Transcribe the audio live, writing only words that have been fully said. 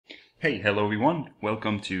Hello everyone.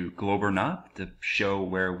 Welcome to Globe or Not, the show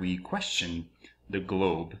where we question the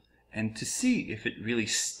globe and to see if it really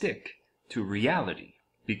stick to reality.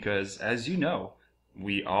 Because as you know,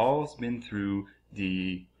 we all been through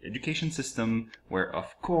the education system where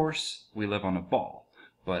of course we live on a ball.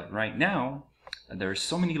 But right now, there are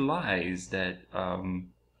so many lies that are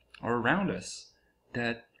around us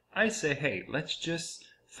that I say, hey, let's just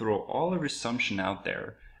throw all our assumption out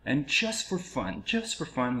there and just for fun,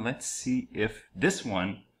 let's see if this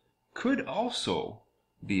one could also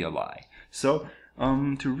be a lie. So,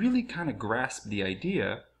 to really kind of grasp the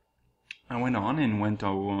idea, I went on and went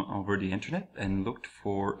over the internet and looked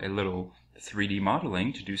for a little 3D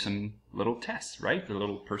modeling to do some little tests, right? A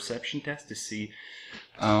little perception test to see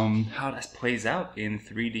how this plays out in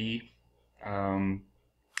 3D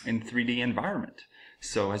environment.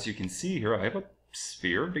 So as you can see here, I have a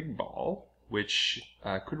sphere, big ball, which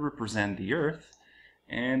could represent the Earth.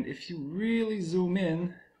 And if you really zoom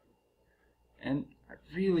in, and I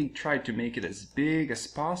really tried to make it as big as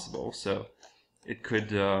possible, so it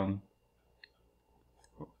could, I'm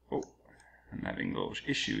having a little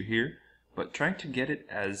issue here, but trying to get it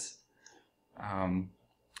as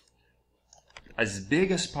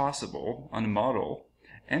big as possible on the model,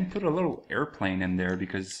 and put a little airplane in there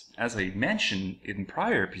because, as I mentioned in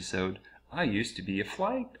prior episode, I used to be a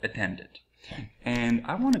flight attendant. And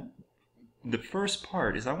the first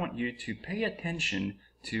part is I want you to pay attention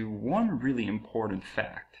to one really important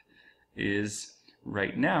fact. Is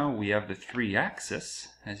right now we have the three axes.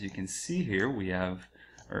 As you can see here, we have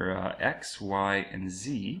our X, Y, and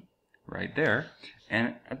Z right there.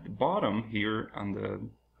 And at the bottom here on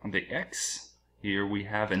the X here we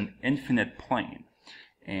have an infinite plane.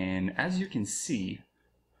 And as you can see,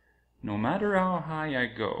 no matter how high I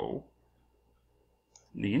go,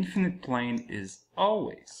 the infinite plane is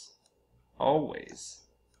always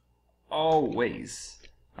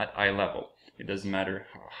at eye level. It doesn't matter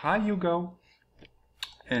how high you go,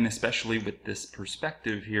 and especially with this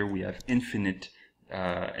perspective here, we have infinite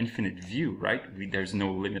view, right? There's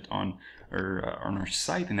no limit on our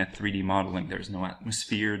sight in that 3D modeling. There's no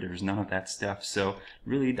atmosphere, there's none of that stuff. So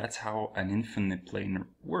really that's how an infinite plane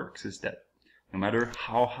works, is that no matter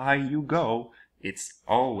how high you go, it's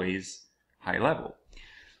always high level.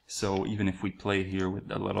 So even if we play here with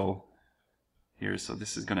the little here, so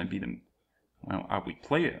this is going to be how we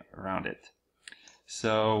play around it.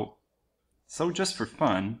 So just for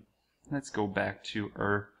fun, let's go back to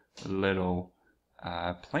our little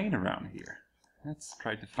plane around here. Let's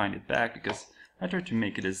try to find it back because I try to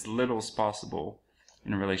make it as little as possible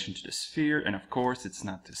in relation to the sphere, and of course it's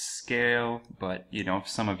not to scale, but you know, if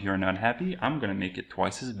some of you are not happy, I'm gonna make it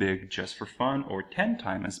twice as big just for fun, or 10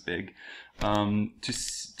 times as big,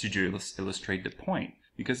 to illustrate the point,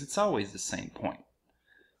 because it's always the same point.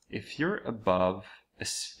 If you're above a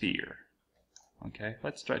sphere, okay,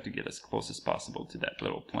 let's try to get as close as possible to that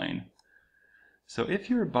little plane. So if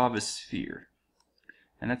you're above a sphere,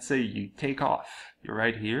 and let's say you take off, you're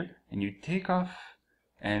right here, and you take off,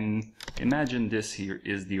 and imagine this here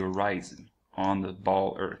is the horizon on the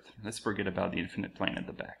ball Earth. Let's forget about the infinite plane at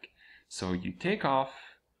the back. So you take off,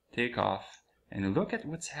 and look at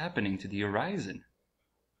what's happening to the horizon.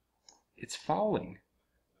 It's falling.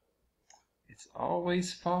 It's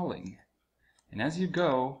always falling. And as you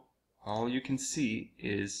go, all you can see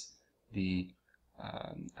is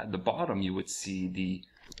at the bottom you would see the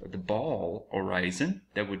ball horizon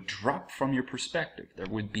that would drop from your perspective. There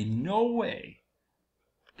would be no way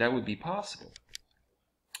that would be possible.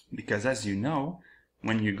 Because as you know,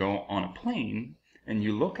 when you go on a plane and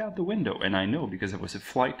you look out the window, and I know because I was a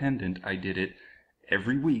flight attendant, I did it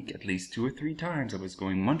every week, at least 2 or 3 times. I was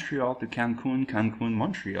going Montreal to Cancun,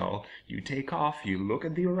 Montreal. You take off, you look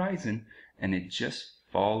at the horizon, and it just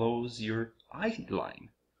follows your eye line.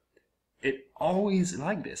 It always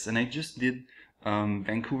like this, and I just did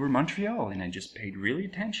Vancouver, Montreal, and I just paid really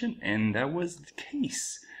attention, and that was the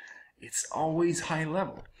case. It's always high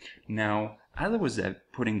level. Now, as I was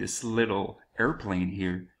putting this little airplane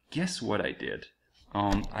here, guess what I did?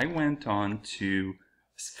 I went on to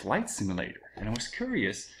Flight Simulator, and I was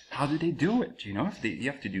curious, how do they do it? You know, if you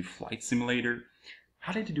have to do Flight Simulator,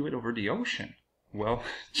 how did they do it over the ocean? Well,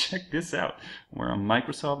 check this out. We're on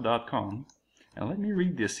Microsoft.com, and let me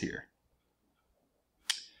read this here.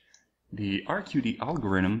 The RQD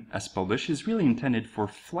algorithm, as published, is really intended for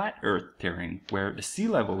flat Earth terrain, where the sea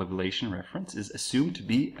level elevation reference is assumed to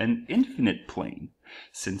be an infinite plane.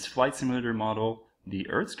 Since Flight Simulator model the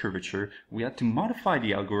Earth's curvature, we had to modify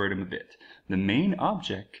the algorithm a bit. The main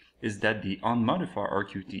object is that the unmodified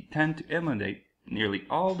RQT tend to eliminate nearly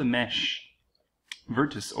all the mesh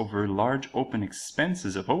vertex over large open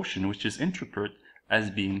expanses of ocean, which is interpreted as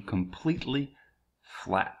being completely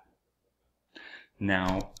flat.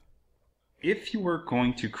 Now, if you were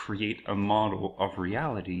going to create a model of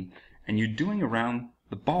reality and you're doing around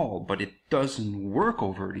the ball, but it doesn't work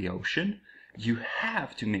over the ocean, you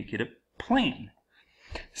have to make it a plane.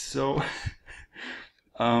 So,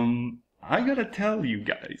 I gotta tell you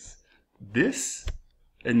guys, this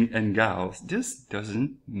and gals, this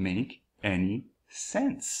doesn't make any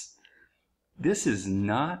sense. This is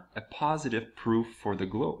not a positive proof for the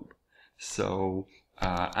globe. So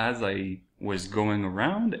as I was going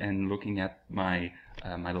around and looking at my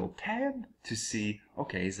my little tab to see,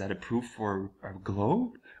 okay, is that a proof for a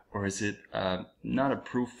globe, or is it not a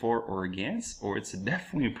proof for or against, or it's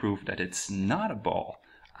definitely a proof that it's not a ball?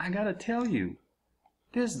 I gotta tell you,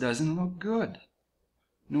 this doesn't look good.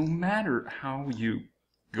 No matter how you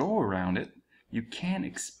go around it, you can't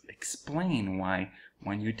explain why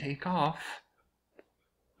when you take off,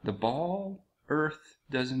 the ball Earth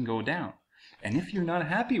doesn't go down. And if you're not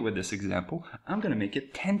happy with this example, I'm going to make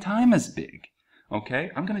it 10 times as big. Okay?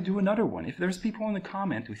 I'm going to do another one. If there's people in the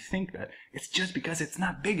comment who think that it's just because it's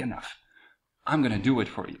not big enough, I'm going to do it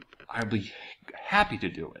for you. I'll be happy to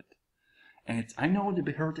do it. And I know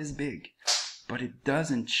the Earth is big, but it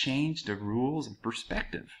doesn't change the rules of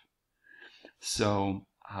perspective. So,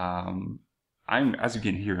 as you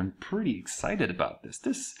can hear, I'm pretty excited about this.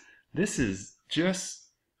 This is just,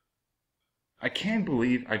 I can't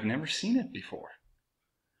believe I've never seen it before.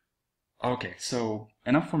 Okay, so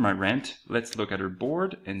enough for my rant. Let's look at our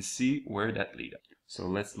board and see where that leads us. So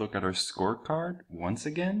let's look at our scorecard once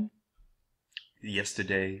again.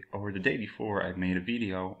 Yesterday or the day before, I made a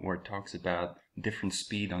video where it talks about different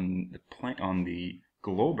speed on the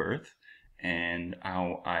globe Earth, and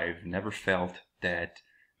how I've never felt that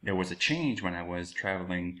there was a change when I was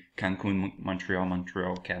traveling Cancun, Montreal,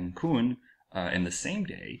 Cancun in the same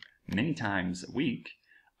day, many times a week.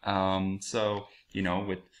 So, you know,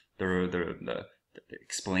 with the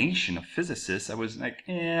explanation of physicists, I was like,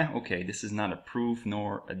 okay, this is not a proof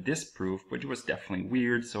nor a disproof, but it was definitely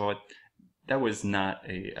weird. So that was not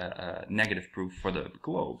a negative proof for the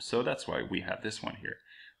globe. So that's why we have this one here.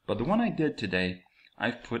 But the one I did today,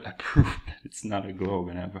 I've put a proof that it's not a globe,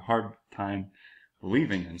 and I have a hard time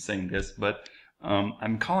believing I'm saying this, but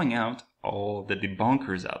I'm calling out all the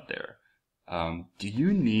debunkers out there. Do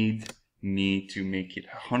you need me to make it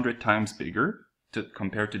 100 times bigger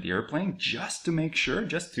compared to the airplane, just to make sure,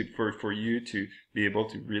 for you to be able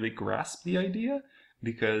to really grasp the idea?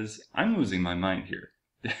 Because I'm losing my mind here.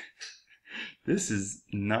 This is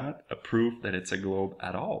not a proof that it's a globe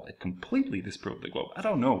at all. It completely disproved the globe. I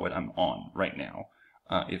don't know what I'm on right now,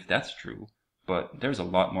 if that's true, but there's a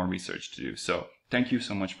lot more research to do. So thank you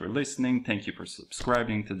so much for listening. Thank you for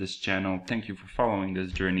subscribing to this channel. Thank you for following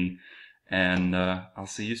this journey, and I'll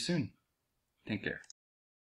see you soon. Take care.